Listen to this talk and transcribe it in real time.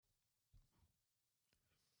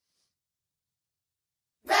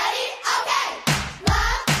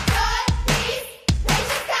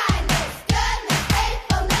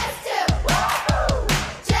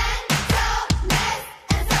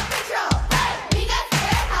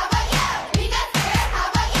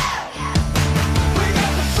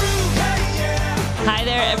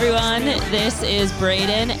everyone. This is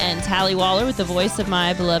Braden and Tally Waller with the Voice of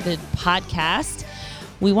My Beloved podcast.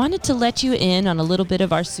 We wanted to let you in on a little bit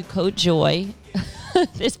of our Sukkot joy.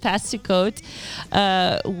 This past Sukkot,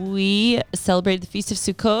 we celebrated the Feast of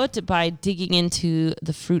Sukkot by digging into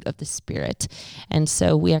the fruit of the Spirit. And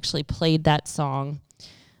so we actually played that song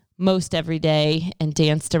most every day and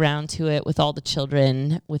danced around to it with all the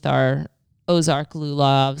children with our Ozark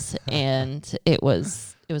lulavs, and it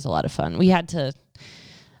was a lot of fun. We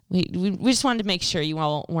just wanted to make sure you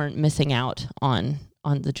all weren't missing out on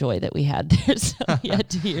the joy that we had there, so we had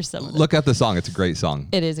to hear some of it. Look up the song. It's a great song.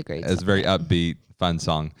 It is a great song. It's a very upbeat, fun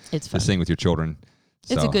song. It's fun to sing with your children.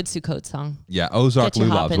 It's a good Sukkot song. Yeah, Ozark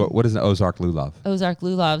lulavs. What is an Ozark lulav? Ozark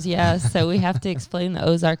lulavs, yeah. So we have to explain the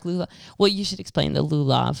Ozark lulav. Well, you should explain the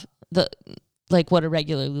lulav, what a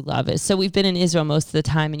regular lulav is. So we've been in Israel most of the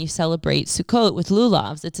time, and you celebrate Sukkot with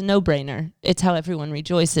lulavs. It's a no-brainer. It's how everyone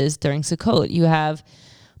rejoices during Sukkot. You have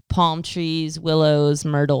palm trees, willows,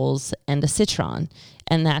 myrtles, and a citron.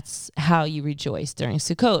 And that's how you rejoice during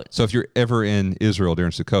Sukkot. So if you're ever in Israel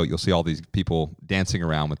during Sukkot, you'll see all these people dancing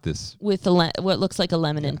around with this. With what looks like a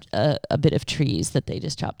lemon and a bit of trees that they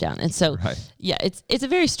just chopped down. And so, it's a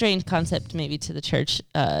very strange concept maybe to the church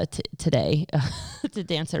today to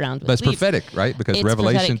dance around with But it's leaves. prophetic, right? Because It's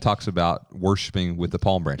Revelation prophetic. talks about worshiping with the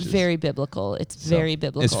palm branches. Very biblical. It's very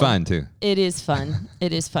biblical. It's fun, too. It is fun.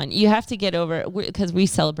 It is fun. You have to get over it because we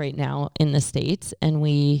celebrate now in the States, and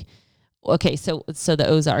so the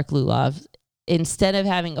Ozark lulav, instead of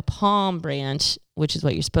having a palm branch, which is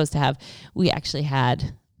what you're supposed to have, we actually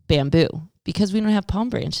had bamboo because we don't have palm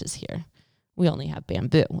branches here. We only have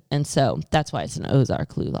bamboo. And so that's why it's an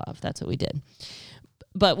Ozark lulav. That's what we did.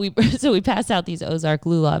 But we pass out these Ozark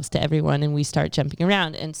lulavs to everyone, and we start jumping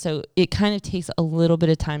around. And so it kind of takes a little bit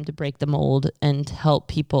of time to break the mold and help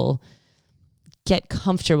people get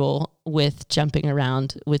comfortable with jumping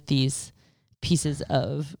around with these pieces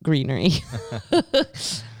of greenery.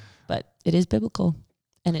 But it is biblical,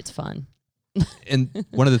 and it's fun. And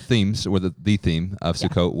one of the themes, or the theme of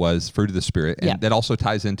Sukkot was fruit of the Spirit, and that also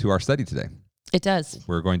ties into our study today. It does.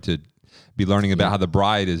 We're going to be learning about how the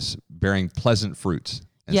bride is bearing pleasant fruits.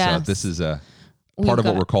 And so this is a part of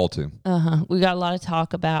what we're called to. We got a lot of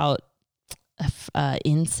talk about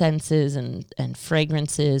incenses and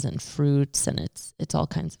fragrances and fruits, and it's all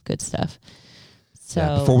kinds of good stuff.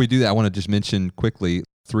 So before we do that, I want to just mention quickly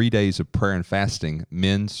 3 days of prayer and fasting,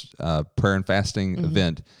 men's prayer and fasting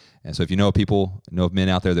event. And so if you know of men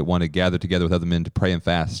out there that want to gather together with other men to pray and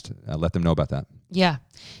fast, let them know about that. Yeah.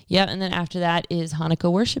 And then after that is Hanukkah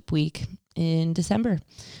Worship Week in December.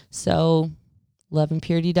 So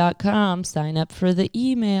loveandpurity.com, sign up for the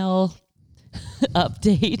email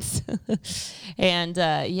updates.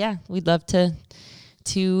 And we'd love to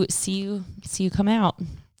see you come out.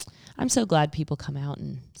 I'm so glad people come out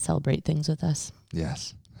and celebrate things with us.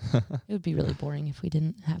 Yes. It would be really boring if we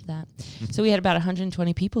didn't have that. So we had about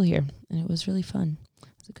 120 people here, and it was really fun. It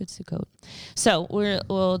was a good Sukkot. So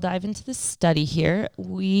we'll dive into the study here.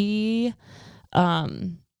 We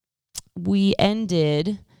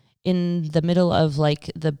ended in the middle of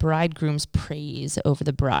the bridegroom's praise over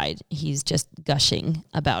the bride. He's just gushing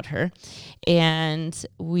about her, and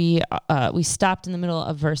we stopped in the middle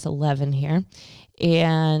of verse 11 here,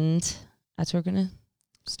 and that's where we're gonna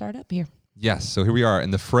start up here. Yes, so here we are.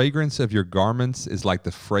 And the fragrance of your garments is like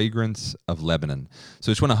the fragrance of Lebanon.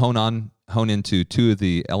 So I just want to hone into two of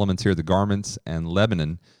the elements here, the garments and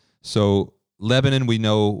Lebanon. So Lebanon, we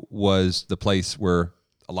know, was the place where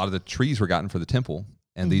a lot of the trees were gotten for the temple.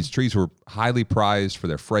 And these trees were highly prized for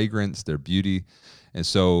their fragrance, their beauty. And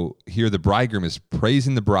so here the bridegroom is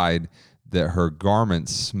praising the bride that her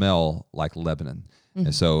garments smell like Lebanon.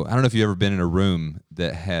 And so I don't know if you've ever been in a room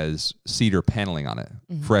that has cedar paneling on it,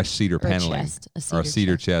 fresh cedar paneling. A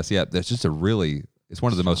cedar chest. Yeah, that's just it's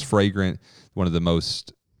one of the most fragrant, one of the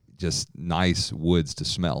most just nice woods to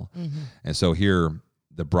smell. And so here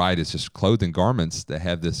the bride is just clothed in garments that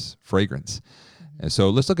have this fragrance. And so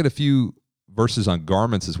let's look at a few verses on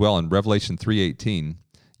garments as well. In Revelation 3:18,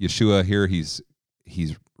 Yeshua here, he's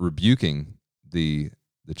rebuking the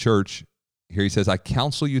church. Here he says, I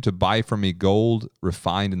counsel you to buy from me gold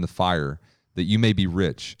refined in the fire, that you may be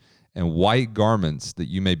rich, and white garments, that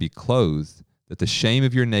you may be clothed, that the shame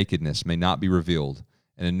of your nakedness may not be revealed,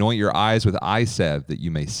 and anoint your eyes with eye salve, that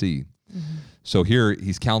you may see. So here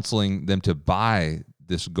he's counseling them to buy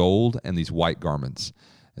this gold and these white garments.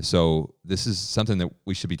 And so this is something that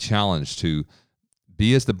we should be challenged to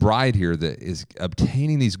be as the bride here that is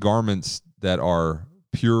obtaining these garments that are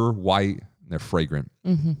pure white and they're fragrant.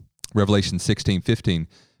 Revelation 16:15,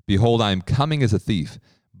 behold, I am coming as a thief.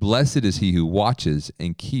 Blessed is he who watches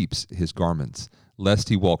and keeps his garments, lest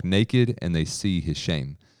he walk naked and they see his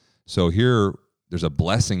shame. So here, there's a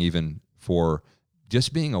blessing even for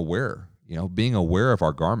just being aware, being aware of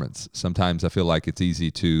our garments. Sometimes I feel like it's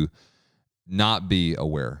easy to not be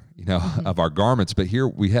aware, of our garments. But here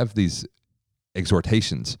we have these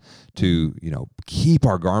exhortations to, keep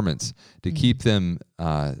our garments, to keep them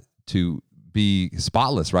to be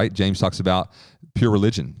spotless, right? James talks about pure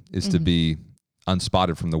religion is to be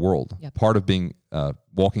unspotted from the world. Yep. Part of being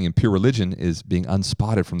walking in pure religion is being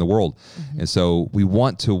unspotted from the world. And so we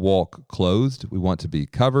want to walk clothed, we want to be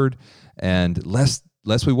covered, and lest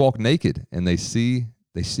we walk naked and they see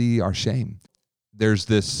our shame. There's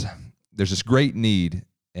this great need,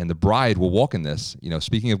 and the bride will walk in this.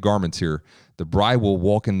 Speaking of garments here, the bride will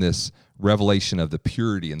walk in this revelation of the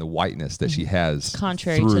purity and the whiteness that she has.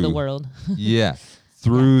 Contrary to the world.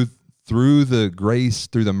 Through the grace,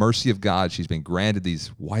 through the mercy of God, she's been granted these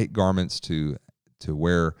white garments to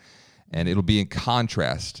wear, and it'll be in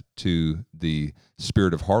contrast to the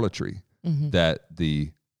spirit of harlotry that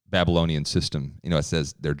the Babylonian system, it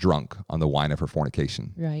says they're drunk on the wine of her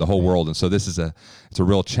fornication, the whole world. And so it's a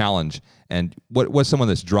real challenge. And what's someone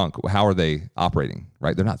that's drunk? How are they operating,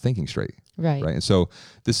 right? They're not thinking straight. Right. And so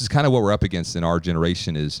this is kind of what we're up against in our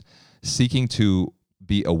generation, is seeking to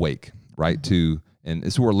be awake, right? And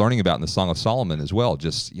it's what we're learning about in the Song of Solomon as well.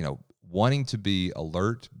 Just, wanting to be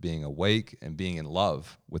alert, being awake, and being in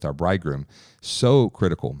love with our bridegroom. So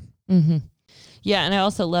critical. Mm-hmm. Yeah. And I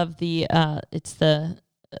also love it's the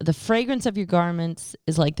fragrance of your garments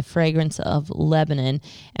is like the fragrance of Lebanon.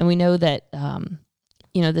 And we know that,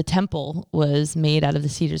 the temple was made out of the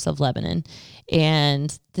cedars of Lebanon.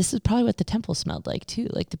 And this is probably what the temple smelled like too.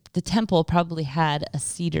 Like the temple probably had a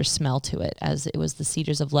cedar smell to it, as it was the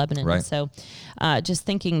cedars of Lebanon. Right. And so just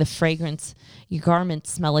thinking the fragrance, your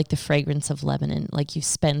garments smell like the fragrance of Lebanon, like you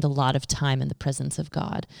spend a lot of time in the presence of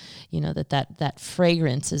God, that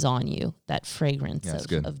fragrance is on you, that fragrance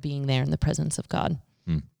of being there in the presence of God.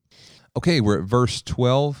 Okay, we're at verse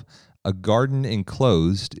 12. A garden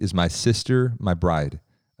enclosed is my sister, my bride,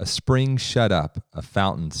 a spring shut up, a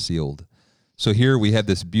fountain sealed. So here we have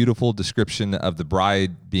this beautiful description of the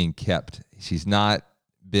bride being kept. She's not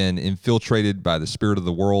been infiltrated by the spirit of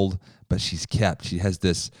the world, but she's kept. She has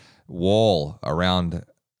this wall around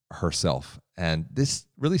herself. And this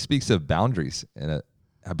really speaks of boundaries. And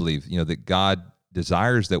I believe, that God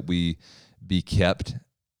desires that we be kept,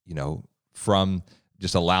 from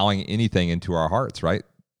just allowing anything into our hearts, right?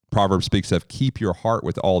 Proverbs speaks of keep your heart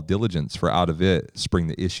with all diligence, for out of it spring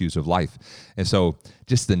the issues of life. And so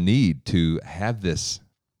just the need to have this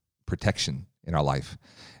protection in our life.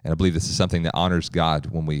 And I believe this is something that honors God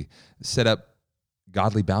when we set up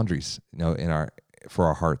godly boundaries, for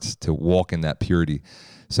our hearts to walk in that purity.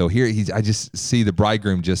 So here I just see the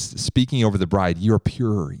bridegroom just speaking over the bride. You're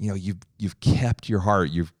pure. You've kept your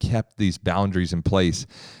heart. You've kept these boundaries in place.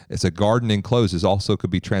 It's a garden enclosed. It also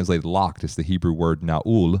could be translated locked. It's the Hebrew word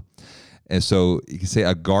na'ul. And so you can say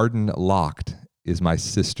a garden locked is my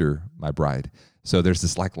sister, my bride. So there's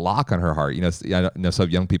this like lock on her heart. I know some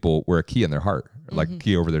young people wear a key in their heart, like a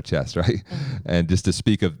key over their chest, right? And just to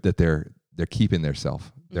speak of that they're keeping their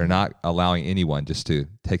self. They're not allowing anyone just to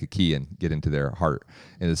take a key and get into their heart.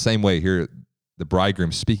 In the same way here, the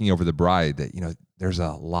bridegroom speaking over the bride that, there's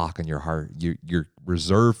a lock on your heart. You're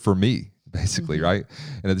reserved for me, basically, right?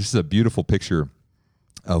 And this is a beautiful picture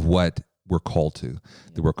of what we're called to,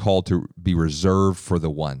 that we're called to be reserved for the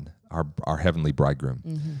one, our heavenly bridegroom.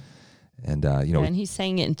 And, and he's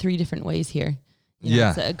saying it in three different ways here.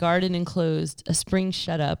 It's a garden enclosed, a spring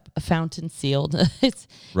shut up, a fountain sealed. It's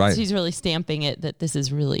right. He's really stamping it that this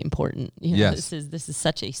is really important. Yes. This is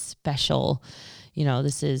such a special,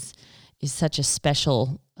 this is such a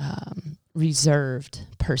special, reserved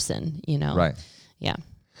person. Right. Yeah.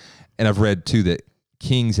 And I've read too that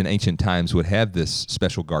kings in ancient times would have this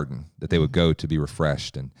special garden that they would go to be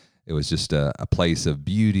refreshed, and it was just a place of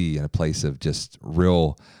beauty and a place of just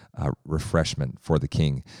real refreshment for the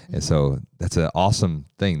king. And so that's an awesome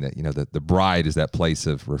thing that, that the bride is that place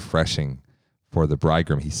of refreshing for the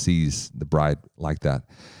bridegroom. He sees the bride like that.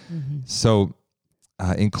 So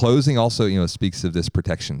in closing also, it speaks of this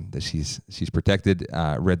protection that she's protected.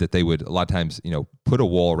 Read that they would a lot of times, put a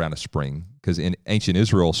wall around a spring, because in ancient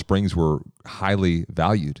Israel, springs were highly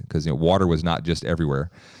valued because, water was not just everywhere,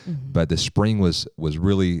 but the spring was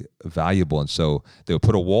really valuable. And so they would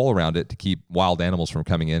put a wall around it to keep wild animals from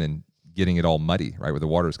coming in and getting it all muddy, right, where the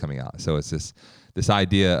water is coming out. So it's this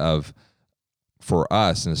idea of, for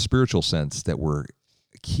us in a spiritual sense, that we're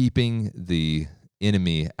keeping the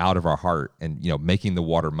enemy out of our heart and, making the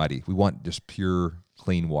water muddy. We want just pure,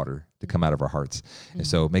 clean water to come out of our hearts. And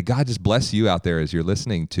so may God just bless you out there as you're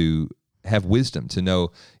listening to have wisdom to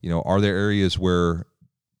know, are there areas where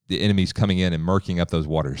the enemy's coming in and murking up those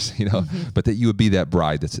waters, but that you would be that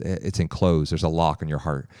bride it's enclosed. There's a lock on your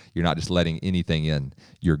heart. You're not just letting anything in.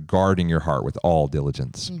 You're guarding your heart with all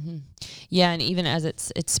diligence. Mm-hmm. Yeah. And even as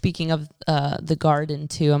it's speaking of the garden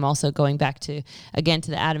too, I'm also going back to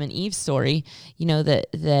the Adam and Eve story,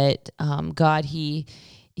 that God, he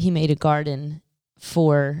made a garden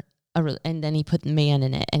for and then he put the man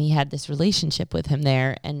in it, and he had this relationship with him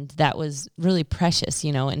there, and that was really precious,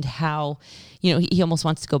 and how, he almost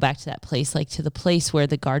wants to go back to that place, like to the place where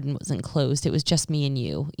the garden was enclosed. It was just me and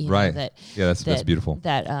you, right? That's beautiful.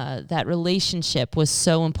 That relationship was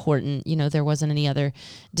so important. There wasn't any other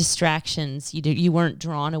distractions. You weren't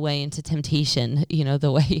drawn away into temptation.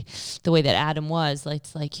 The way that Adam was. Like,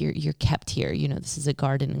 it's like you're kept here. This is a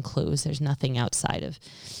garden enclosed. There's nothing outside of,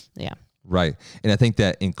 yeah. Right. And I think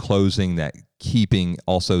that in closing, that keeping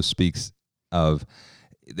also speaks of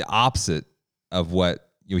the opposite of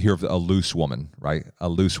what you hear of a loose woman, right? A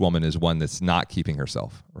loose woman is one that's not keeping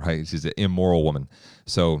herself, right? She's an immoral woman.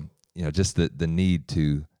 So, just the need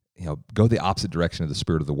to, go the opposite direction of the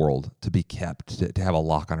spirit of the world, to be kept, to have a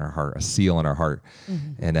lock on our heart, a seal on our heart.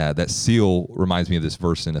 Mm-hmm. And that seal reminds me of this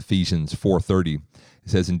verse in Ephesians 4:30. It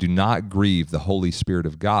says, "And do not grieve the Holy Spirit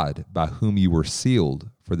of God, by whom you were sealed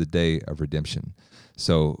for the day of redemption."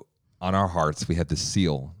 So on our hearts, we have the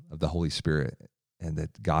seal of the Holy Spirit, and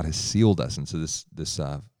that God has sealed us. And so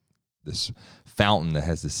this fountain that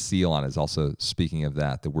has this seal on it is also speaking of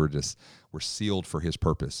that we're sealed for his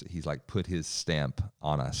purpose. He's like put his stamp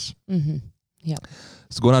on us. Mm-hmm. Yeah.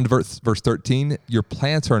 So going on to verse 13, "Your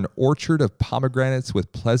plants are an orchard of pomegranates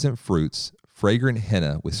with pleasant fruits, fragrant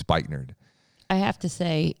henna with spikenard." I have to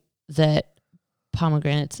say that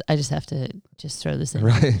pomegranates, I just have to throw this in,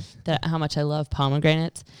 right? That how much I love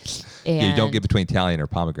pomegranates. And you don't get between Italian or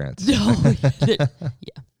pomegranates. No, yeah,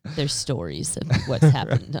 there's stories of what's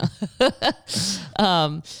happened.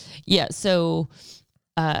 Yeah. So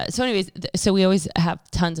anyways, so we always have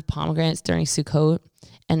tons of pomegranates during Sukkot,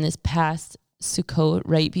 and this past Sukkot,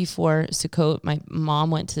 right before Sukkot, my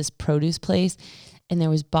mom went to this produce place, and there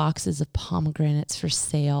was boxes of pomegranates for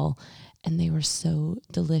sale. And they were so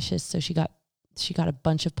delicious. So she got a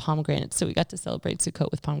bunch of pomegranates. So we got to celebrate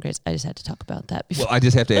Sukkot with pomegranates. I just had to talk about that before. Well, I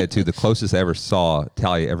just have to add too, the closest I ever saw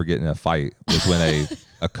Talia ever get in a fight was when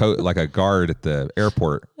a guard at the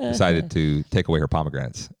airport decided to take away her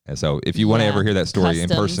pomegranates. And so if you want to ever hear that story in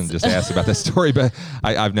person, just ask about that story. But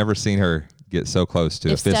I've never seen her get so close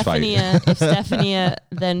to a fist fight. If Stephania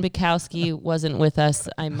then Bukowski wasn't with us,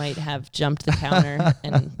 I might have jumped the counter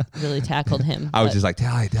and really tackled him. I was just like,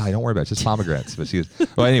 Talia, don't worry about it. It's just pomegranates. But she was,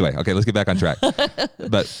 well, anyway, okay, let's get back on track.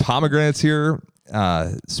 But pomegranates here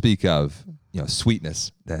speak of,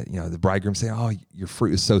 sweetness, that, the bridegroom saying, "Oh, your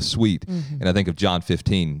fruit is so sweet." Mm-hmm. And I think of John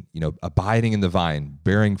 15, abiding in the vine,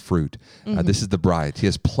 bearing fruit. Mm-hmm. This is the bride. She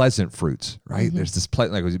has pleasant fruits, right? Mm-hmm. There's this,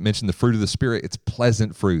 like we mentioned, the fruit of the Spirit. It's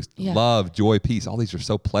pleasant fruit, love, joy, peace. All these are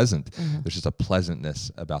so pleasant. Mm-hmm. There's just a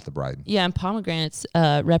pleasantness about the bride. Yeah. And pomegranates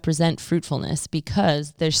represent fruitfulness,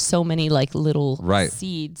 because there's so many like little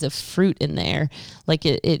seeds of fruit in there. Like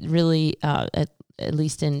it really, at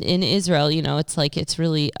least in Israel, it's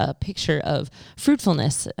really a picture of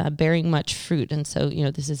fruitfulness, bearing much fruit. And so,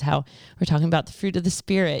 this is how we're talking about the fruit of the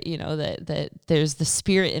Spirit, that there's the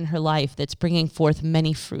Spirit in her life that's bringing forth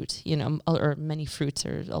many fruit, or many fruits,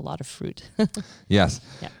 or a lot of fruit. Yes.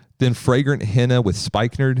 Yeah. Then fragrant henna with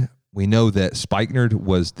spikenard. We know that spikenard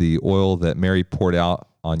was the oil that Mary poured out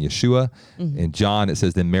on Yeshua. Mm-hmm. In John, it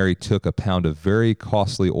says, "Then Mary took a pound of very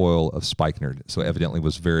costly oil of spikenard." So evidently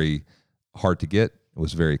was very hard to get. It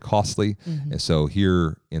was very costly. Mm-hmm. And so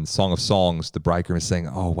here in Song of Songs, the bridegroom is saying,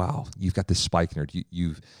 "Oh, wow, you've got this spikenard.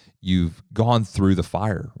 You've gone through the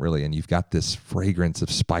fire, really, and you've got this fragrance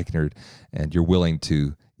of spikenard, and you're willing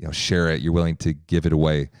to share it. You're willing to give it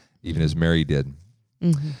away, even as Mary did."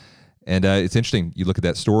 Mm-hmm. And it's interesting. You look at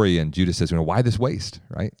that story, and Judah says, "Why this waste?"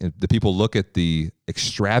 Right? And the people look at the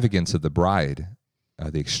extravagance of the bride,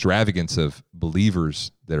 the extravagance of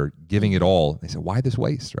believers that are giving it all. They say, "Why this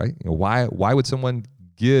waste?" Right? Why would someone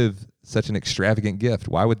give such an extravagant gift?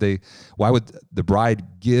 Why would the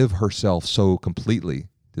bride give herself so completely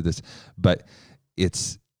to this? But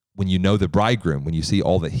it's when you know the bridegroom, when you see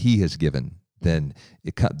all that he has given, then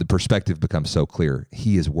the perspective becomes so clear.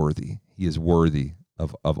 He is worthy. He is worthy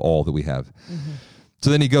of all that we have. Mm-hmm. So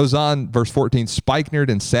then he goes on, verse 14, "Spikenard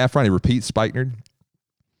and saffron." He repeats spikenard.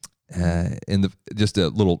 Just a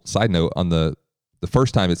little side note, on the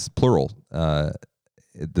first time it's plural,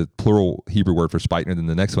 the plural Hebrew word for spikenard, and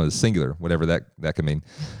the next one is singular, whatever that can mean.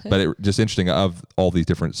 But just interesting, of all these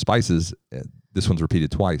different spices, this one's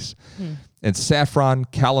repeated twice. And saffron,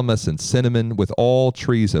 calamus, and cinnamon, with all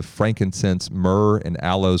trees of frankincense, myrrh, and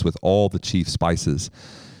aloes, with all the chief spices.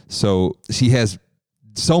 So she has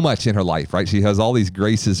so much in her life, right? She has all these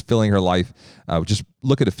graces filling her life. Just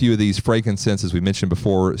look at a few of these. Frankincense, as we mentioned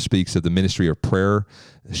before, speaks of the ministry of prayer.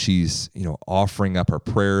 She's, offering up her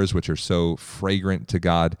prayers, which are so fragrant to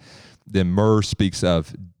God. Then myrrh speaks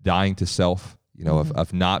of dying to self,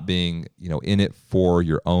 of not being, in it for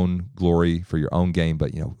your own glory, for your own gain,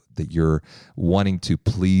 but, that you're wanting to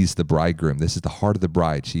please the bridegroom. This is the heart of the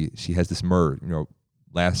bride. She has this myrrh,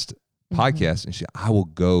 last podcast, and I will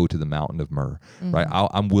go to the mountain of myrrh, right?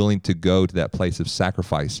 I'm willing to go to that place of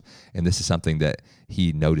sacrifice. And this is something that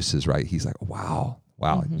he notices, right? He's like, wow,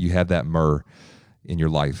 you have that myrrh in your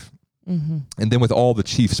life. And then with all the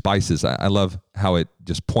chief spices, I love how it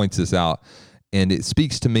just points this out. And it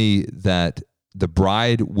speaks to me that the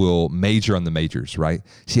bride will major on the majors, right?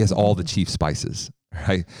 She has all the chief spices,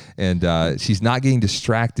 right? And she's not getting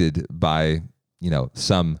distracted by,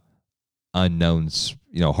 some unknowns.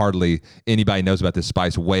 Hardly anybody knows about this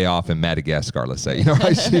spice way off in Madagascar, let's say,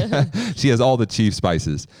 right? She has all the chief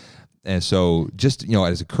spices. And so just,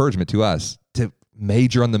 as encouragement to us to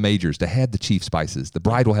major on the majors, to have the chief spices. The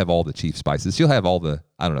bride will have all the chief spices. She'll have all the,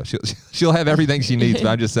 I don't know, she'll have everything she needs, but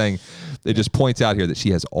I'm just saying, it just points out here that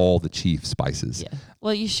she has all the chief spices. Yeah.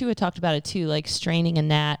 Well, Yeshua talked about it too, like straining a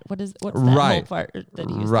gnat. What's that whole part that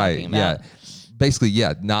he was talking about? Yeah. Basically,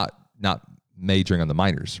 not majoring on the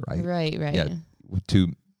minors, right? Right. Yeah.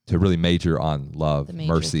 To really major on love,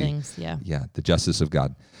 mercy, things, the justice of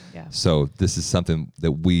God. Yeah. So this is something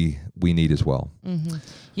that we need as well.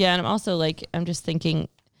 Yeah, and I'm also I'm just thinking,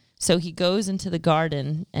 so he goes into the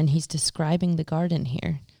garden and he's describing the garden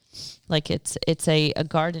here, like it's a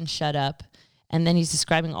garden shut up, and then he's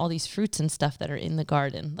describing all these fruits and stuff that are in the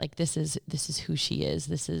garden. Like this is who she is.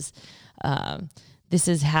 This is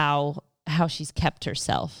how she's kept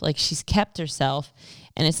herself. Like she's kept herself.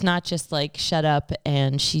 And it's not just shut up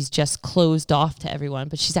and she's just closed off to everyone,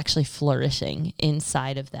 but she's actually flourishing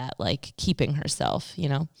inside of that, keeping herself,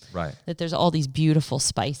 Right. That there's all these beautiful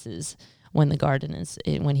spices when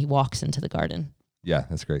he walks into the garden. Yeah,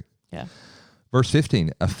 that's great. Yeah. Verse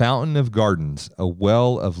 15, a fountain of gardens, a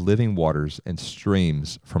well of living waters and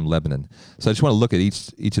streams from Lebanon. So I just want to look at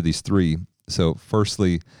each of these three. So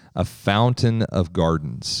firstly, a fountain of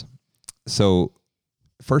gardens. So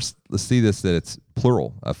first, let's see that it's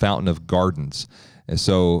plural, a fountain of gardens. And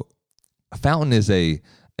so a fountain is an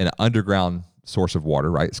underground source of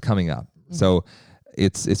water, right? It's coming up. So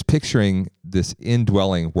it's picturing this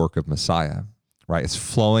indwelling work of Messiah, right? It's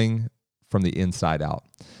flowing from the inside out.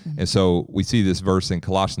 And so we see this verse in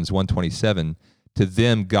Colossians 1:27, to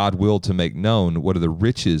them God willed to make known what are the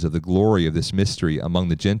riches of the glory of this mystery among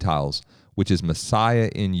the Gentiles, which is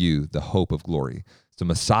Messiah in you, the hope of glory. So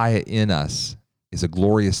Messiah in us is a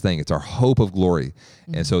glorious thing. It's our hope of glory.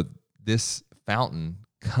 And so this fountain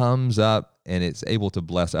comes up and it's able to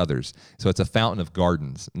bless others. So it's a fountain of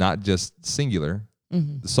gardens, not just singular.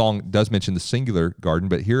 The song does mention the singular garden,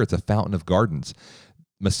 but here it's a fountain of gardens.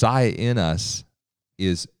 Messiah in us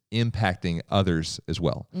is impacting others as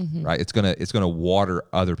well, right? It's gonna water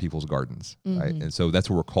other people's gardens, right? And so that's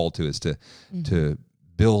what we're called to, is to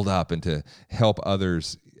build up and to help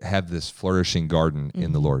others have this flourishing garden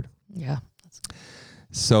in the Lord. Yeah.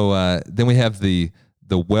 So then we have the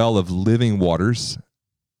well of living waters,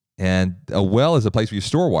 and a well is a place where you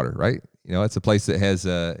store water, right? It's a place that has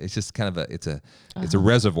it's just kind of it's a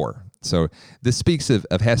reservoir. So this speaks of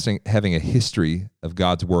having a history of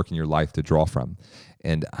God's work in your life to draw from.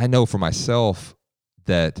 And I know for myself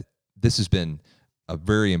that this has been a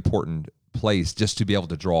very important place just to be able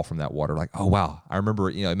to draw from that water. Like, oh wow, I remember,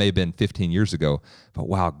 it may have been 15 years ago, but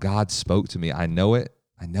wow, God spoke to me. I know it.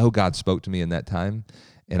 I know God spoke to me in that time,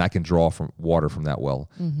 and I can draw from water from that well.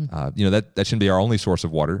 That shouldn't be our only source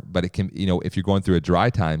of water, but it can, if you're going through a dry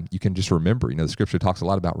time, you can just remember. The scripture talks a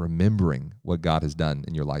lot about remembering what God has done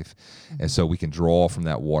in your life. And so we can draw from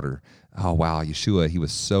that water. Oh, wow, Yeshua, he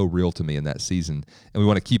was so real to me in that season. And we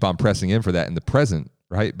want to keep on pressing in for that in the present,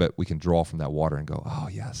 right? But we can draw from that water and go, oh,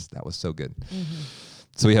 yes, that was so good.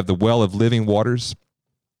 So we have the well of living waters.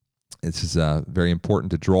 This is very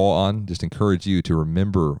important to draw on. Just encourage you to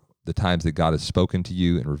remember the times that God has spoken to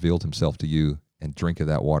you and revealed himself to you, and drink of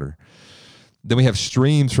that water. Then we have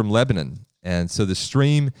streams from Lebanon. And so the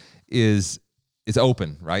stream is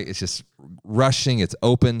open, right? It's just rushing, it's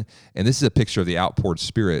open. And this is a picture of the outpoured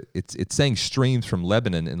Spirit. It's saying streams from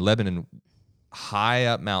Lebanon, and Lebanon, high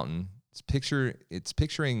up mountain. It's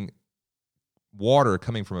picturing water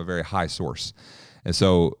coming from a very high source. And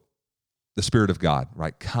so the Spirit of God,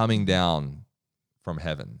 right, coming down from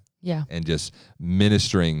heaven, Yeah. and just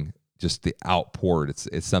ministering just the outpoured.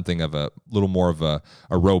 It's something of a little more of a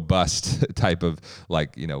robust type of,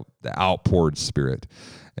 like, the outpoured spirit.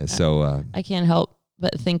 And so I can't help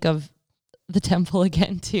but think of the temple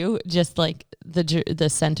again too, just like the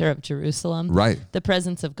center of Jerusalem, right. the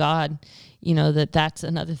presence of God, that's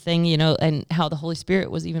another thing, and how the Holy Spirit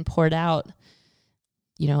was even poured out,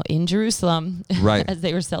 in Jerusalem, right. as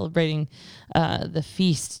they were celebrating the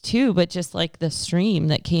feast too, but just like the stream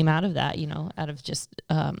that came out of that, out of just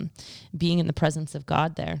being in the presence of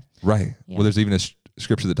God there. Right. Yeah. Well, there's even a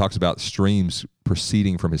scripture that talks about streams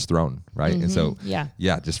proceeding from his throne, right? Mm-hmm. And so,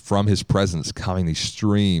 just from his presence coming these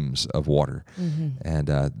streams of water,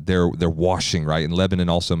 and they're washing, right? And Lebanon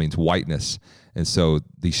also means whiteness. And so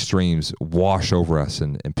these streams wash over us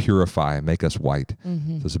and purify and make us white.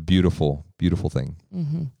 So it's a beautiful, beautiful thing.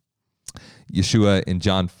 Yeshua in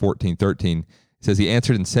John 14:13 says, he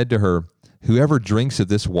answered and said to her, whoever drinks of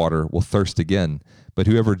this water will thirst again, but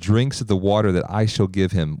whoever drinks of the water that I shall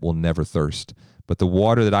give him will never thirst. But the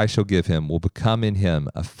water that I shall give him will become in him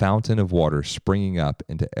a fountain of water springing up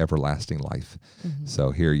into everlasting life.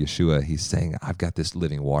 So here, Yeshua, he's saying, I've got this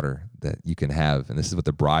living water that you can have. And this is what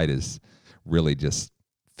the bride is really just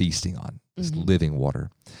feasting on, this living water.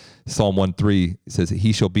 Psalm 1:3 says,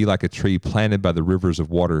 he shall be like a tree planted by the rivers of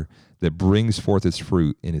water that brings forth its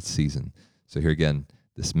fruit in its season. So here again,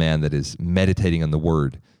 this man that is meditating on the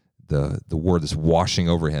word, the word that's washing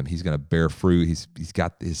over him, he's going to bear fruit. He's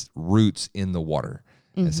got his roots in the water.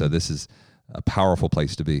 And so this is a powerful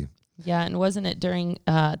place to be. Yeah, and wasn't it during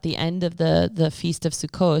the end of the Feast of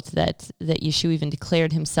Sukkot that Yeshua even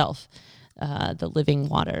declared himself the living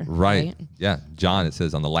water? Right. Yeah. John, it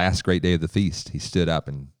says, on the last great day of the feast, he stood up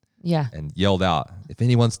and yelled out, if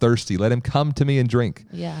anyone's thirsty, let him come to me and drink.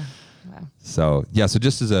 Yeah. Wow. So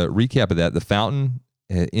just as a recap of that, the fountain,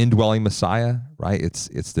 indwelling Messiah, right?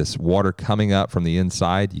 It's this water coming up from the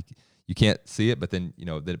inside. You can't see it, but then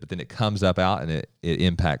it comes up out and it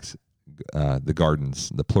impacts the gardens,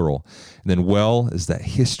 the plural. And then well is that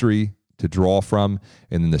history to draw from,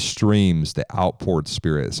 and then the streams, the outpoured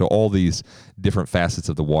spirit. So all these different facets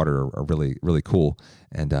of the water are really, really cool,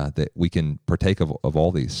 and that we can partake of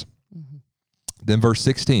all these. Then verse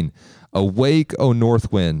 16, awake, O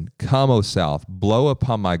north wind, come, O south, blow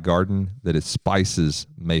upon my garden that its spices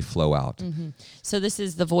may flow out. So this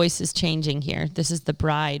is the voice is changing here. This is the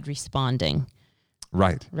bride responding.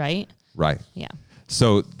 Right. Yeah.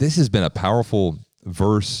 So this has been a powerful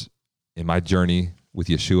verse in my journey with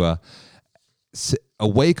Yeshua.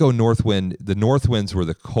 Awake, O north wind. The north winds were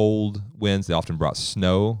the cold winds. They often brought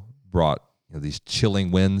snow, brought these chilling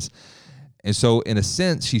winds. And so in a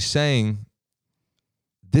sense, she's saying,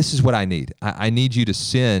 this is what I need. I need you to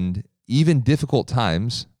send even difficult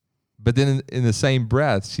times, but then in the same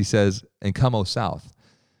breath, she says, and come, O south.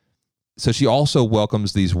 So she also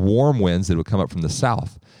welcomes these warm winds that would come up from the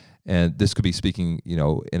south. And this could be speaking,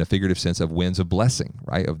 in a figurative sense of winds of blessing,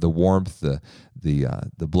 right? Of the warmth, the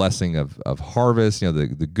blessing of harvest,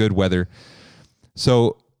 the good weather.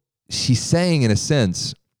 So she's saying, in a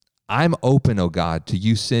sense, I'm open, oh God, to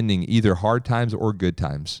you sending either hard times or good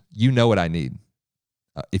times. You know what I need.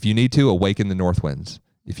 If you need to, awaken the north winds.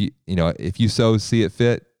 If you so see it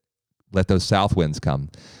fit, let those south winds come.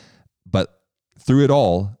 But through it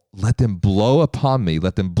all, let them blow upon me.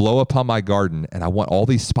 Let them blow upon my garden. And I want all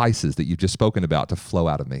these spices that you've just spoken about to flow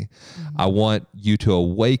out of me. I want you to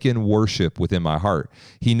awaken worship within my heart.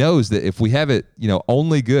 He knows that if we have it,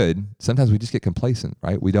 only good, sometimes we just get complacent,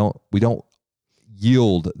 right? We don't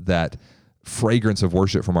yield that fragrance of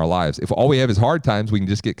worship from our lives. If all we have is hard times, we can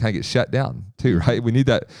just get shut down too, right? We need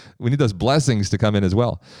those blessings to come in as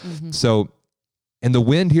well. So, and the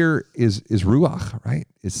wind here is ruach, right?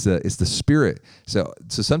 It's the spirit. So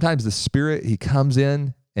sometimes the spirit, he comes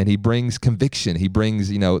in and he brings conviction. He brings,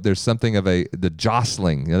 there's something of the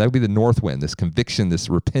jostling. That would be the north wind, this conviction, this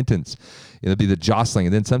repentance. It'll be the jostling.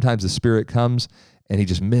 And then sometimes the spirit comes and he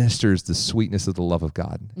just ministers the sweetness of the love of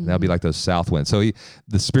God. And that'll be like those south winds. So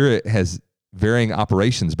the spirit has varying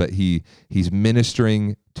operations, but he's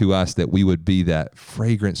ministering to us that we would be that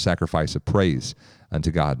fragrant sacrifice of praise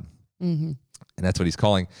unto God. And that's what he's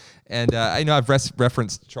calling. And I know I've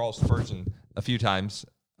referenced Charles Spurgeon a few times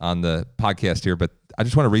on the podcast here, but I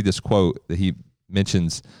just want to read this quote that he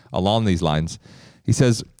mentions along these lines. He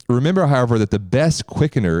says, remember, however, that the best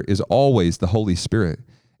quickener is always the Holy Spirit,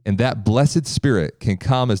 and that blessed Spirit can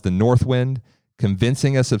come as the north wind,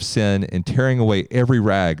 convincing us of sin and tearing away every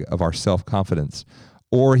rag of our self-confidence.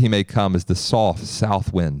 Or he may come as the soft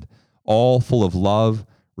south wind, all full of love,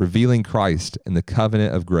 revealing Christ and the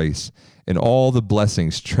covenant of grace and all the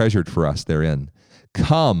blessings treasured for us therein.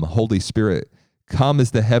 Come, Holy Spirit, come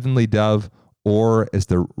as the heavenly dove or as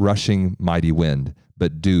the rushing mighty wind,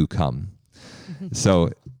 but do come.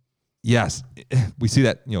 So, yes, we see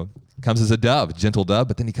that, comes as a dove, gentle dove,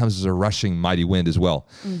 but then he comes as a rushing mighty wind as well.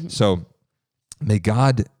 So may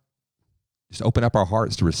God just open up our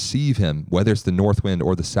hearts to receive him, whether it's the north wind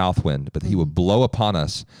or the south wind, but that he will blow upon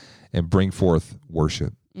us and bring forth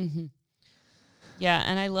worship. Yeah,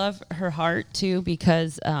 and I love her heart too,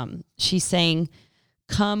 because she's saying,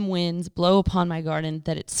 come winds, blow upon my garden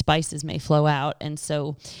that its spices may flow out. And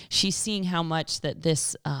so she's seeing how much that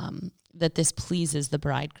this pleases the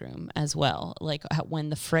bridegroom as well. Like when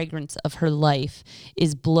the fragrance of her life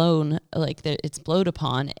is blown, it's blowed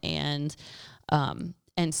upon, and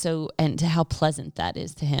how pleasant that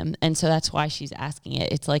is to him. And so that's why she's asking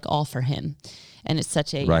it. It's like all for him. And it's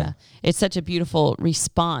such a beautiful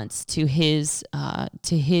response to his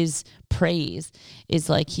praise. Is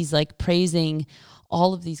like he's like praising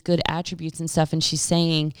all of these good attributes and stuff, and she's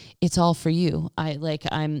saying it's all for you. I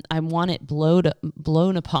want it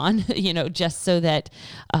blown upon, just so that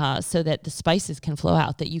the spices can flow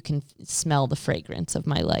out, that you can smell the fragrance of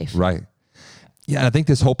my life. Right. Yeah, and I think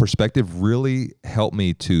this whole perspective really helped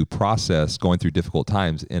me to process going through difficult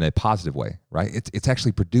times in a positive way, right? It's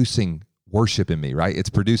actually producing worship in me, right? It's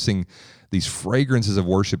producing these fragrances of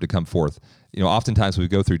worship to come forth. Oftentimes when we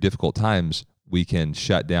go through difficult times, we can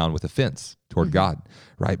shut down with offense toward God,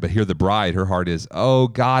 right? But here the bride, her heart is, oh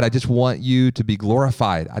God, I just want you to be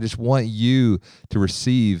glorified. I just want you to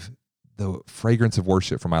receive the fragrance of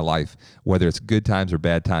worship for my life, whether it's good times or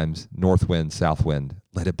bad times, north wind, south wind,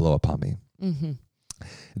 let it blow upon me.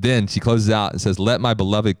 Then she closes out and says, let my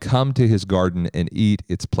beloved come to his garden and eat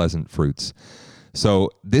its pleasant fruits. So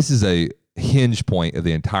this is a hinge point of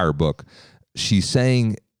the entire book. She's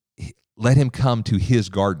saying, let him come to his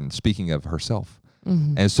garden, speaking of herself.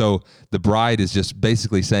 And so the bride is just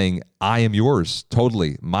basically saying, I am yours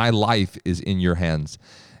totally. My life is in your hands.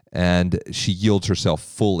 And she yields herself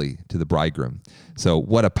fully to the bridegroom. So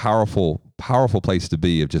what a powerful, powerful place to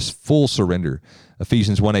be, of just full surrender.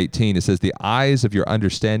 Ephesians 1:18, it says, the eyes of your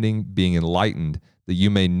understanding being enlightened, that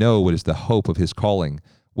you may know what is the hope of his calling,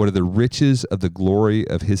 what are the riches of the glory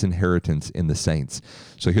of his inheritance in the saints.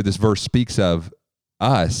 So here this verse speaks of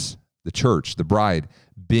us, the church, the bride,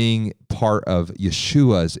 being part of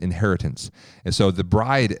Yeshua's inheritance. And so the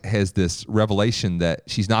bride has this revelation that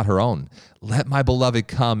she's not her own. Let my beloved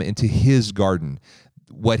come into his garden.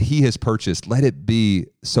 What he has purchased, let it be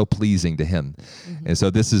so pleasing to him. And so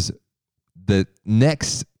this is the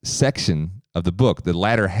next section of the book, the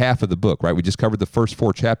latter half of the book, right? We just covered the first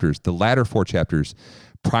 4 chapters. The latter 4 chapters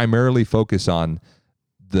primarily focus on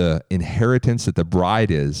the inheritance that the bride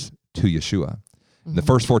is to Yeshua. In the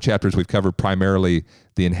first 4 chapters, we've covered primarily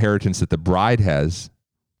the inheritance that the bride has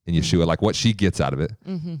in Yeshua, like what she gets out of it.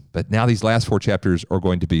 But now these last 4 chapters are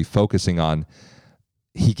going to be focusing on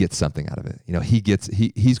he gets something out of it.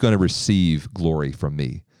 He's going to receive glory from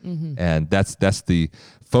me. And that's the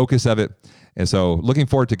focus of it. And so looking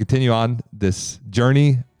forward to continue on this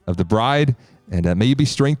journey of the bride, and may you be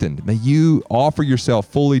strengthened. May you offer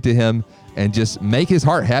yourself fully to him and just make his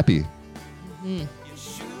heart happy.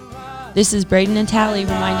 This is Braden and Tally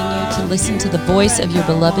reminding you to listen to the voice of your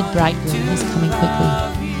beloved bridegroom. He's coming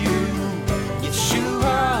quickly.